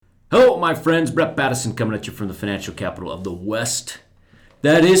Hello, my friends. Brett Battison coming at you from the financial capital of the West.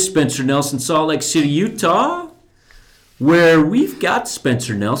 That is Spencer Nelson, Salt Lake City, Utah, where we've got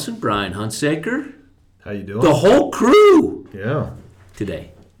Spencer Nelson, Brian Hunsaker, How you doing? the whole crew Yeah.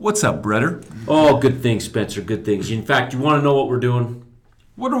 today. What's up, Bretter? Oh, good things, Spencer, good things. In fact, you want to know what we're doing?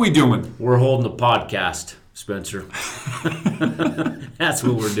 What are we doing? We're holding a podcast, Spencer. That's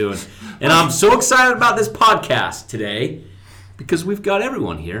what we're doing. And I'm so excited about this podcast today because we've got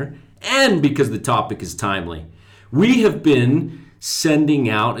everyone here and because the topic is timely. We have been sending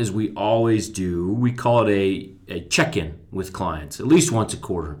out, as we always do, we call it a check-in with clients, at least once a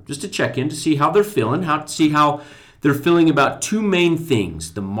quarter, just a check-in to see how they're feeling, to see how they're feeling about two main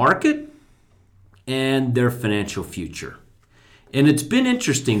things, the market and their financial future. And it's been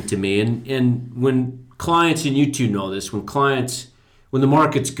interesting to me, and when clients, and you two know this, when the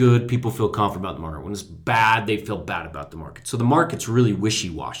market's good, people feel confident about the market. When it's bad, they feel bad about the market. So the market's really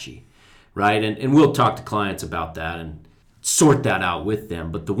wishy-washy, right? And we'll talk to clients about that and sort that out with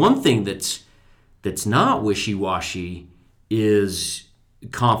them. But the one thing that's not wishy-washy is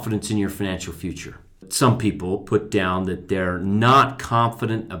confidence in your financial future. Some people put down that they're not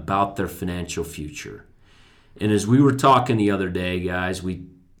confident about their financial future. And as we were talking the other day, guys,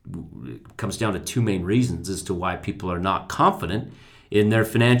 it comes down to two main reasons as to why people are not confident in their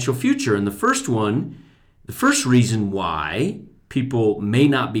financial future. And the first reason why people may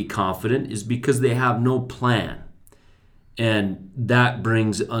not be confident is because they have no plan. And that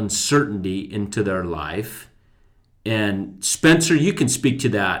brings uncertainty into their life. And Spencer, you can speak to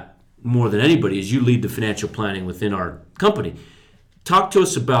that more than anybody as you lead the financial planning within our company. Talk to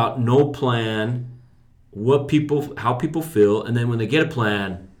us about no plan, how people feel, and then when they get a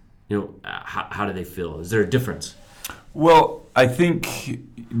plan, how do they feel? Is there a difference? Well, I think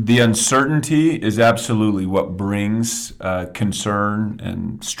the uncertainty is absolutely what brings concern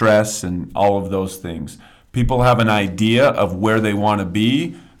and stress and all of those things. People have an idea of where they want to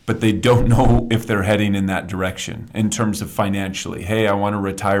be, but they don't know if they're heading in that direction in terms of financially. Hey, I want to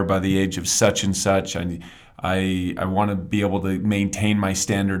retire by the age of such and such. I want to be able to maintain my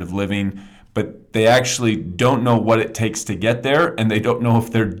standard of living, but they actually don't know what it takes to get there, and they don't know if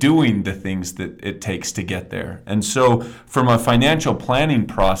they're doing the things that it takes to get there. And so from a financial planning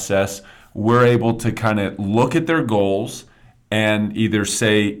process, we're able to kind of look at their goals and either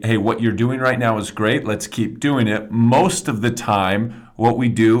say, hey, what you're doing right now is great, let's keep doing it. Most of the time, what we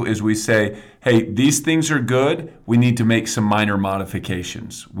do is we say, hey, these things are good, we need to make some minor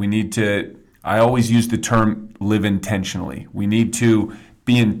modifications. I always use the term live intentionally. We need to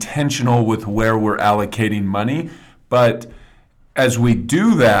be intentional with where we're allocating money. But as we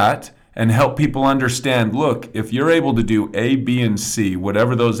do that and help people understand, look, if you're able to do A, B, and C,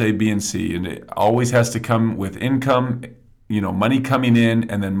 whatever those A, B, and C, and it always has to come with income, money coming in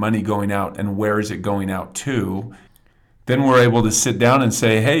and then money going out, and where is it going out to? Then we're able to sit down and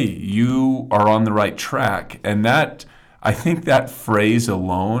say, hey, you are on the right track. And I think that phrase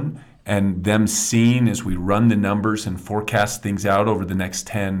alone and them seeing as we run the numbers and forecast things out over the next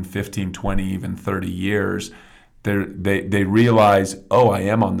 10, 15, 20, even 30 years, they realize, oh, I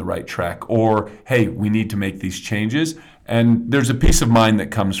am on the right track, or, hey, we need to make these changes. And there's a peace of mind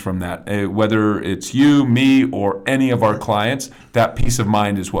that comes from that. Whether it's you, me, or any of our clients, that peace of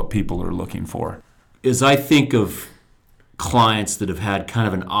mind is what people are looking for. As I think of clients that have had kind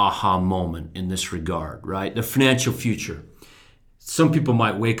of an aha moment in this regard, right? The financial future. Some people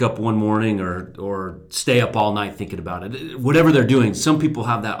might wake up one morning or stay up all night thinking about it. Whatever they're doing, some people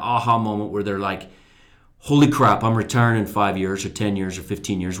have that aha moment where they're like, holy crap, I'm retiring in 5 years or 10 years or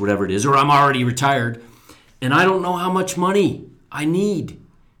 15 years, whatever it is, or I'm already retired, and I don't know how much money I need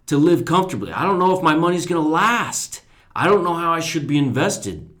to live comfortably. I don't know if my money's going to last. I don't know how I should be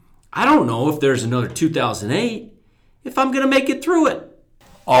invested. I don't know if there's another 2008, if I'm going to make it through it.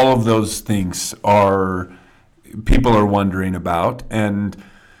 All of those things people are wondering about. And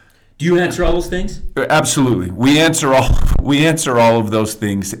do you answer all those things? Absolutely. We answer all of those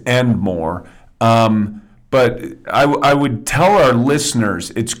things and more. But I would tell our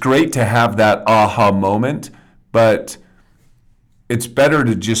listeners, it's great to have that aha moment, but it's better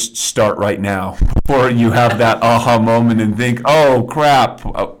to just start right now before you have that aha moment and think, oh, crap,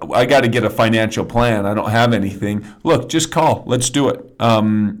 I got to get a financial plan. I don't have anything. Look, just call. Let's do it.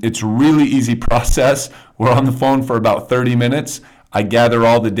 It's a really easy process. We're on the phone for about 30 minutes. I gather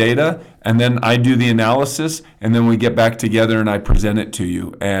all the data, and then I do the analysis, and then we get back together and I present it to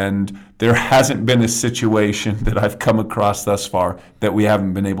you. And there hasn't been a situation that I've come across thus far that we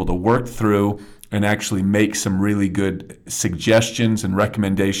haven't been able to work through and actually make some really good suggestions and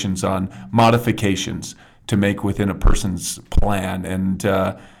recommendations on modifications to make within a person's plan.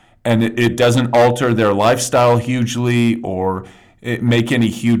 and it doesn't alter their lifestyle hugely or make any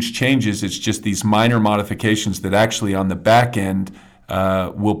huge changes. It's just these minor modifications that actually on the back end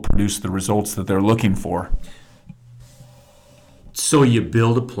will produce the results that they're looking for. So you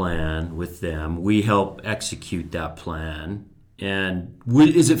build a plan with them. We help execute that plan. And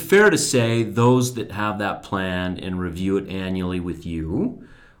is it fair to say those that have that plan and review it annually with you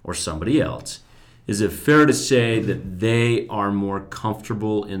or somebody else, is it fair to say that they are more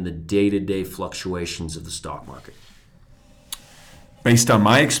comfortable in the day-to-day fluctuations of the stock market? Based on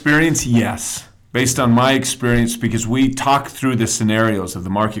my experience, yes. Based on my experience, because we talk through the scenarios of the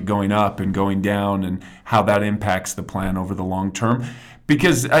market going up and going down and how that impacts the plan over the long term.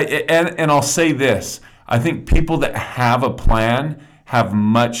 Because, and I'll say this, I think people that have a plan have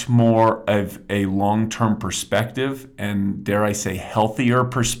much more of a long-term perspective and, dare I say, healthier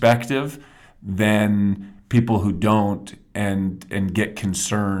perspective than people who don't and get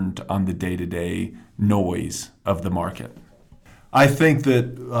concerned on the day-to-day noise of the market. I think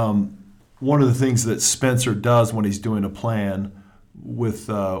that one of the things that Spencer does when he's doing a plan with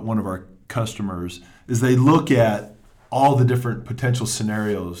one of our customers is they look at all the different potential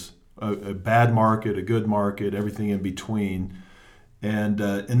scenarios, a bad market, a good market, everything in between, and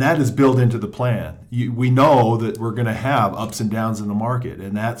that is built into the plan. We know that we're going to have ups and downs in the market,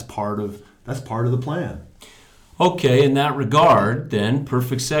 and that's part of the plan. Okay, in that regard, then,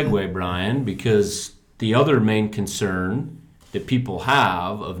 perfect segue, Brian, because the other main concern that people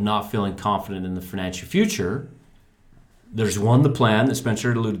have of not feeling confident in the financial future, there's one, the plan that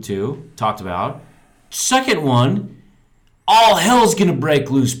Spencer alluded to, talked about. Second one, all hell's going to break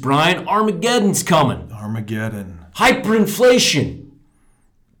loose, Brian. Armageddon's coming. Armageddon. Hyperinflation.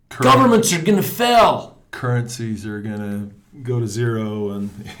 Governments are going to fail. Currencies are going to go to zero and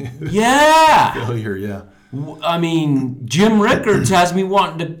yeah. failure, yeah. I mean, Jim Rickards has me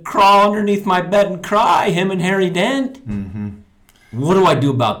wanting to crawl underneath my bed and cry, him and Harry Dent. Mm-hmm. What do I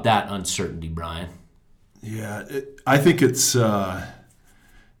do about that uncertainty, Brian? Yeah, I think it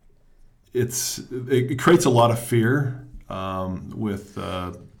creates a lot of fear with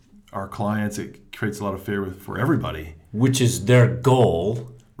our clients. It creates a lot of fear for everybody. Which is their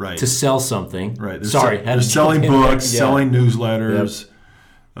goal, right? To sell something. Right. They're selling books, selling newsletters,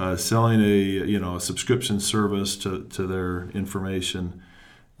 selling a subscription service to their information,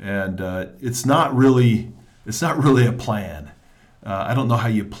 and it's not really a plan. I don't know how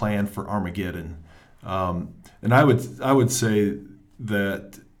you plan for Armageddon, and I would say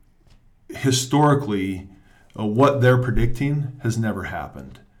that historically, what they're predicting has never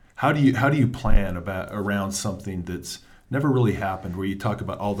happened. How do you plan around something that's never really happened? Where you talk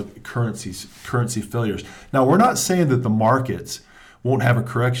about all the currency failures. Now, we're not saying that the markets won't have a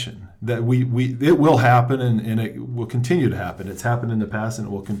correction. That it will happen and it will continue to happen. It's happened in the past and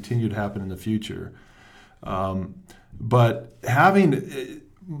it will continue to happen in the future. But having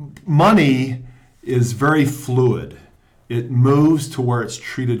money is very fluid. It moves to where it's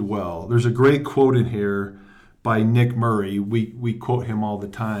treated well. There's a great quote in here by Nick Murray. We quote him all the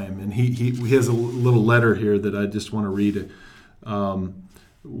time, and he has a little letter here that I just want to read.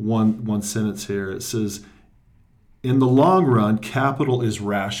 One sentence here. It says, "In the long run, capital is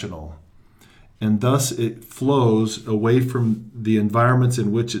rational, and thus it flows away from the environments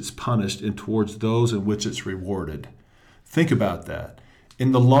in which it's punished and towards those in which it's rewarded." Think about that.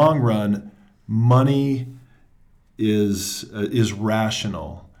 In the long run, money is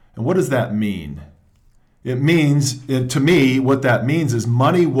rational. And what does that mean? It means, to me, what that means is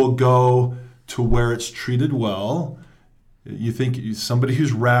money will go to where it's treated well. You think somebody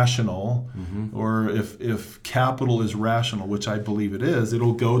who's rational, or if capital is rational, which I believe it is,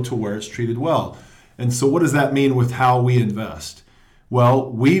 it'll go to where it's treated well. And so what does that mean with how we invest?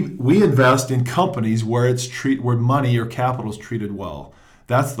 Well, we invest in companies where where money or capital is treated well.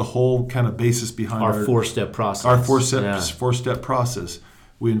 That's the whole kind of basis behind our four-step process. Our four-step process.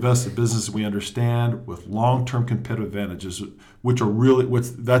 We invest in businesses we understand with long-term competitive advantages,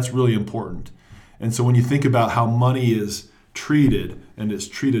 that's really important. And so when you think about how money is treated and it's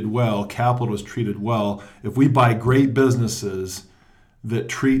treated well, capital is treated well, if we buy great businesses that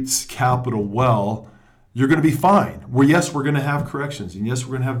treats capital well, you're going to be fine. Yes, we're going to have corrections, and yes,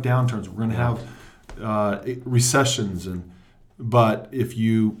 we're going to have downturns. We're going to have recessions, but if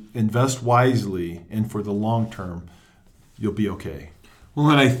you invest wisely and for the long term, you'll be okay. Well,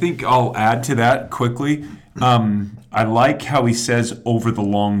 and I think I'll add to that quickly. I like how he says over the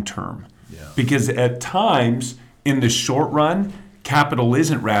long term, because at times in the short run, capital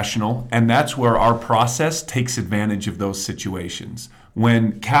isn't rational, and that's where our process takes advantage of those situations.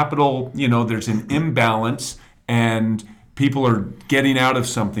 When capital, there's an imbalance and People are getting out of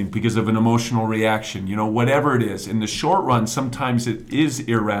something because of an emotional reaction, whatever it is. In the short run, sometimes it is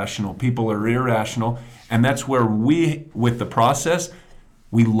irrational. People are irrational. And that's where with the process,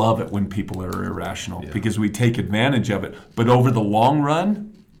 we love it when people are irrational because we take advantage of it. But over the long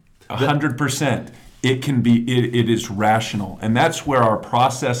run, 100%, it is rational. And that's where our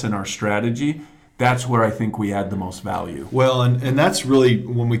process and our strategy, that's where I think we add the most value. Well, and that's really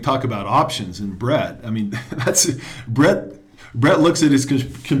when we talk about options. And Brett, I mean, Brett looks at his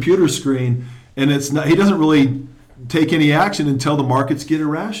computer screen, and he doesn't really take any action until the markets get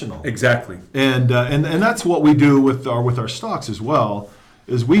irrational. Exactly. And that's what we do with our stocks as well.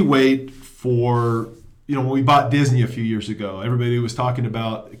 Is we wait for, when we bought Disney a few years ago, everybody was talking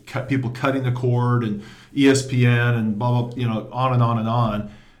about people cutting the cord and ESPN and blah blah, on and on and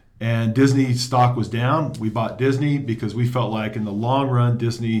on. And Disney stock was down. We bought Disney because we felt like in the long run,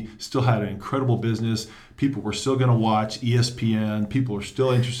 Disney still had an incredible business. People were still going to watch ESPN. People were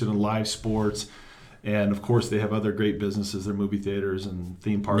still interested in live sports. And of course, they have other great businesses, their movie theaters and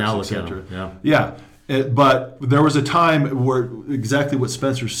theme parks, etc. Yeah. But there was a time where exactly what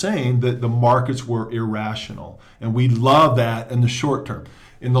Spencer's saying, that the markets were irrational. And we love that in the short term.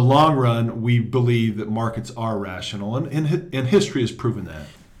 In the long run, we believe that markets are rational. And history has proven that.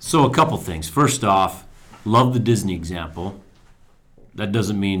 So a couple things. First off, love the Disney example. That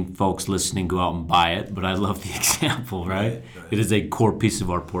doesn't mean folks listening go out and buy it, but I love the example, right? It is a core piece of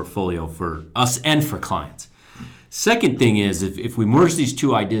our portfolio for us and for clients. Second thing is, if we merge these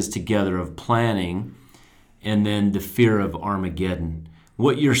two ideas together of planning and then the fear of Armageddon,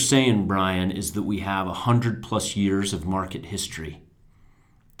 what you're saying, Brian, is that we have 100+ years of market history.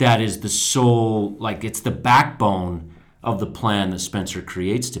 That is the soul, it's the backbone of the plan that Spencer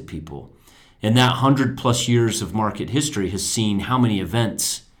creates to people. And that 100+ years of market history has seen how many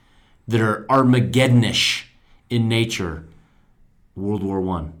events that are Armageddonish in nature. World War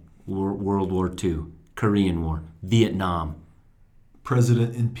I, World War II, Korean War, Vietnam.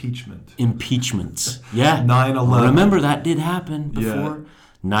 President impeachment. Impeachments. Yeah. 9/11. Remember, that did happen before.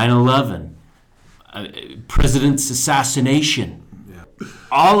 Yeah. 9/11. President's assassination.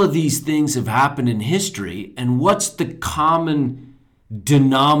 All of these things have happened in history, and what's the common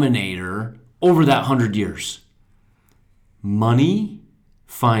denominator over that 100 years? Money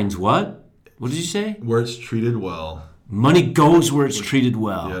finds what? What did you say? Where it's treated well. Money goes where it's treated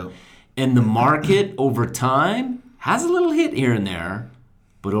well. Yeah. And the market over time has a little hit here and there,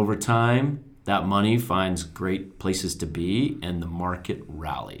 but over time, that money finds great places to be, and the market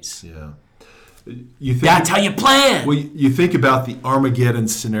rallies. Yeah. That's how you plan. Well, you think about the Armageddon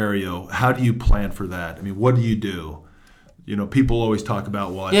scenario. How do you plan for that? I mean, what do you do? People always talk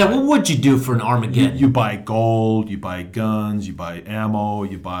about, what would you do for an Armageddon? You buy gold, you buy guns, you buy ammo,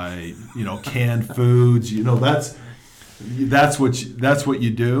 you buy, canned foods. That's what you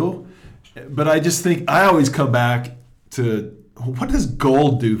do. But I just think I always come back to, what does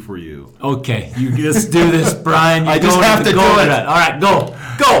gold do for you? Okay, let's do this, Brian. I just have to do it. All right,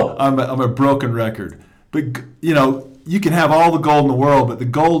 go. I'm a broken record. But, you can have all the gold in the world, but the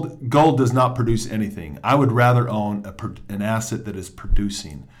gold does not produce anything. I would rather own an asset that is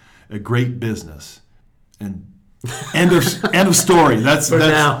producing a great business. And end of story. That's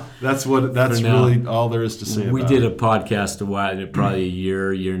really all there is to say about it. We did a podcast probably a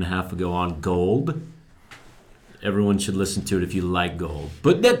year and a half ago on gold. Everyone should listen to it if you like gold.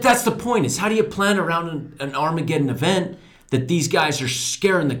 But that's the point, is how do you plan around an Armageddon event that these guys are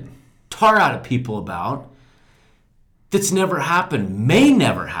scaring the tar out of people about, that's never happened, may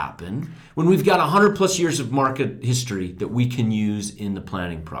never happen, when we've got 100+ years of market history that we can use in the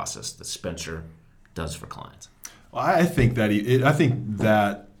planning process that Spencer does for clients? Well, I think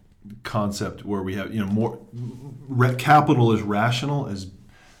that concept where we have more capital is rational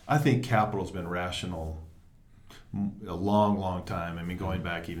I think capital's been rational a long time. I mean, going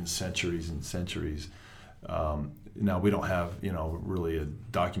back even centuries and centuries. Now we don't have really a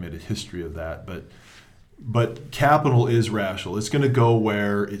documented history of that, but capital is rational. It's going to go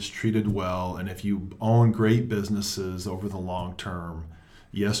where it's treated well, and if you own great businesses over the long term,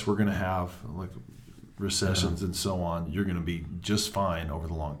 yes, we're going to have recessions and so on. You're going to be just fine over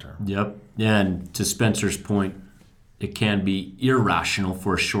the long term. Yep. And to Spencer's point, it can be irrational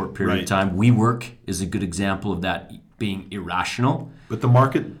for a short period of time. WeWork is a good example of that being irrational. But the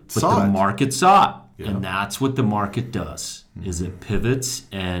market saw it. Yeah. And that's what the market does, is it pivots,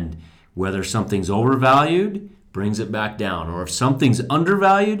 and whether something's overvalued, brings it back down. Or if something's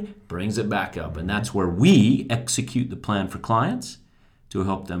undervalued, brings it back up. And that's where we execute the plan for clients to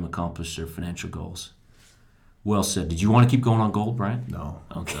help them accomplish their financial goals. Well said. Did you want to keep going on gold, Brian? No.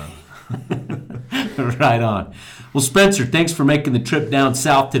 Okay. Right on. Well, Spencer, thanks for making the trip down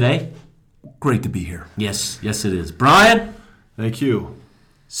south today. Great to be here. Yes, yes it is. Brian, Thank you.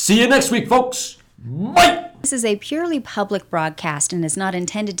 see you next week, folks. Bye. This is a purely public broadcast and is not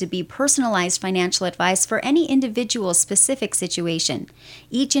intended to be personalized financial advice for any individual's specific situation.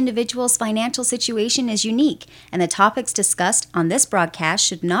 Each individual's financial situation is unique, and the topics discussed on this broadcast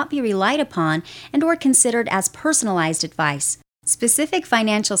should not be relied upon and or considered as personalized advice. Specific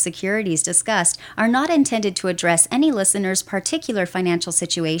financial securities discussed are not intended to address any listener's particular financial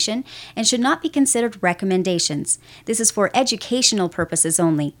situation and should not be considered recommendations. This is for educational purposes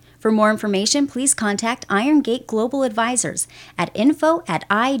only. For more information, please contact Iron Gate Global Advisors at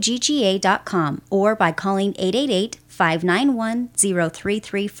info@igga.com or by calling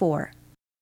 888-591-0334.